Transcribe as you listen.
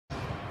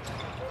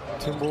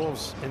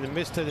Timberwolves in the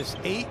midst of this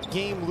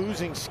 8-game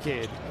losing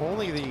skid.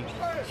 Only the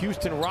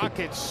Houston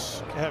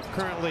Rockets have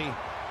currently.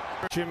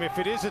 Jim, if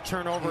it is a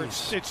turnover,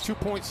 it's 2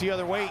 points the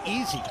other way,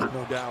 easy.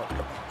 No doubt.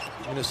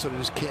 Minnesota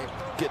just can't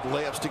get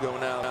layups to go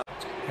now.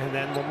 And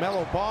then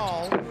LaMelo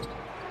Ball.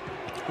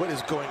 What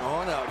is going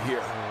on out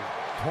here?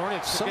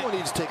 Hornets. Someone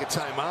needs to take a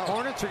timeout.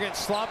 Hornets are getting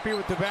sloppy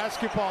with the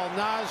basketball.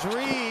 Naz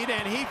Reid,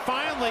 and he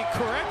finally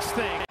corrects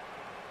things.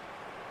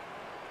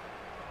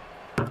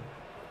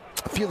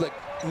 I feel like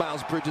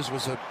Miles Bridges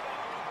was a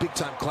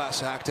big-time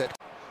class act at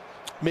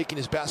making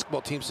his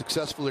basketball team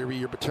successful every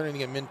year, but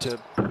turning him into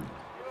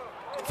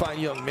fine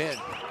young men.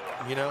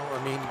 You know,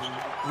 I mean,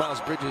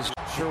 Miles Bridges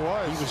sure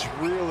was. He was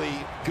really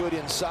good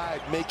inside,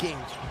 making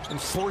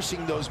and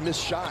forcing those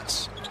missed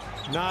shots.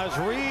 Naz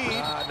Reid.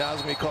 Now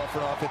he's going to be called for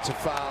an offensive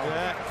foul.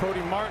 Yeah,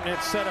 Cody Martin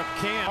had set up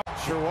camp.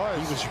 Sure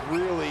was. He was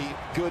really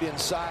good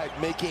inside,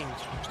 making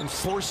and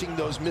forcing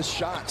those missed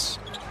shots.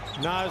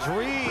 Naz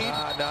Reid.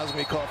 Now he's going to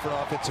be called for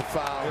an offensive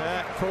foul.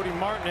 Yeah, Cody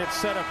Martin had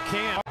set up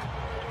camp.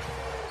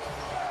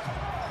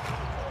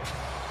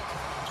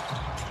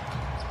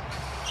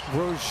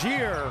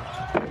 Rozier.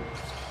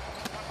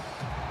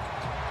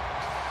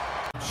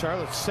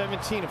 Charlotte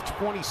 17 of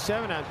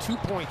 27 on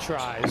 2-point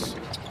tries.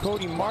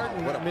 Cody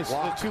Martin missed the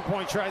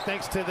 2-point try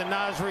thanks to the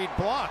Naz Reid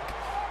block.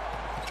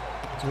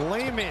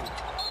 Layman.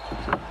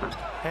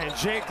 And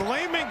Jake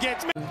Layman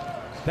gets.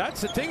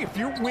 That's the thing. If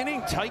you're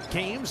winning tight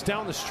games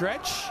down the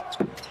stretch,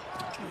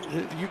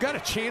 you got a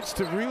chance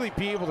to really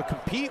be able to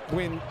compete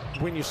when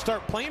you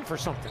start playing for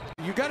something.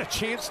 You got a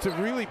chance to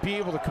really be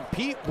able to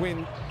compete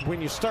when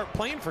you start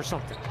playing for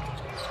something.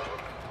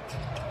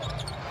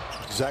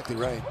 Exactly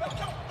right.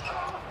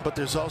 But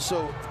there's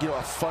also, you know,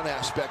 a fun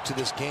aspect to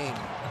this game.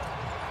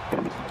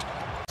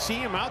 See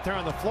him out there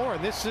on the floor,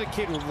 and this is a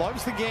kid who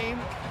loves the game,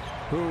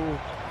 who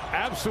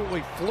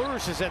absolutely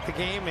flourishes at the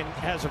game and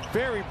has a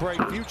very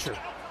bright future.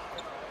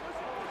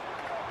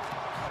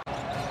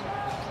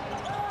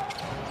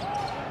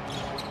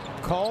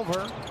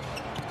 Culver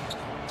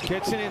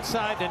gets it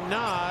inside to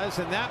Naz,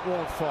 and that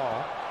won't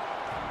fall.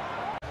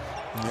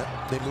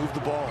 Yep, they move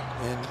the ball,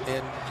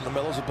 and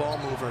LaMelo's a ball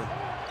mover.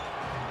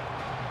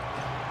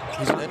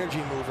 He's an energy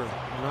mover.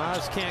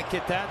 Naz can't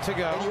get that to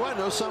go. And you want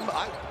to know something?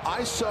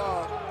 I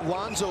saw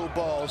Lonzo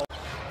balls,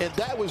 and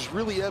that was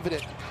really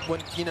evident when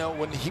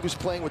he was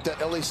playing with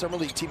that LA Summer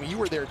League team. You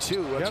were there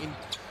too. I mean,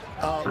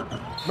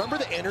 remember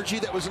the energy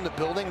that was in the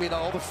building? I mean,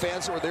 all the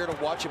fans that were there to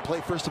watch him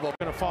play. First of all,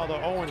 going to follow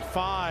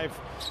 0-5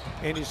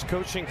 in his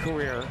coaching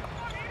career.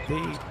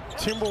 The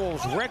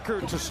Timberwolves'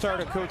 record to start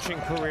a coaching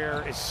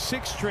career is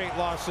 6 straight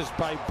losses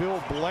by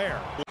Bill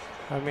Blair.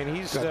 I mean,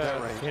 he's,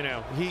 right. you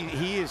know,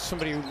 he is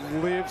somebody who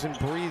lives and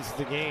breathes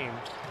the game.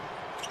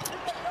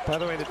 By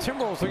the way, the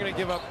Timberwolves are going to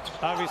give up,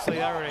 obviously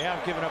they already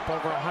have given up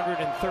over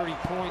 130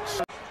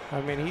 points. I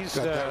mean, he's,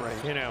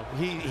 right. you know,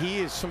 he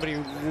is somebody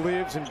who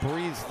lives and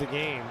breathes the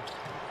game.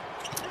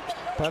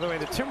 By the way,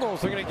 the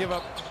Timberwolves are going to give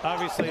up,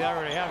 obviously they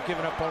already have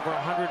given up over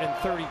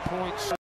 130 points.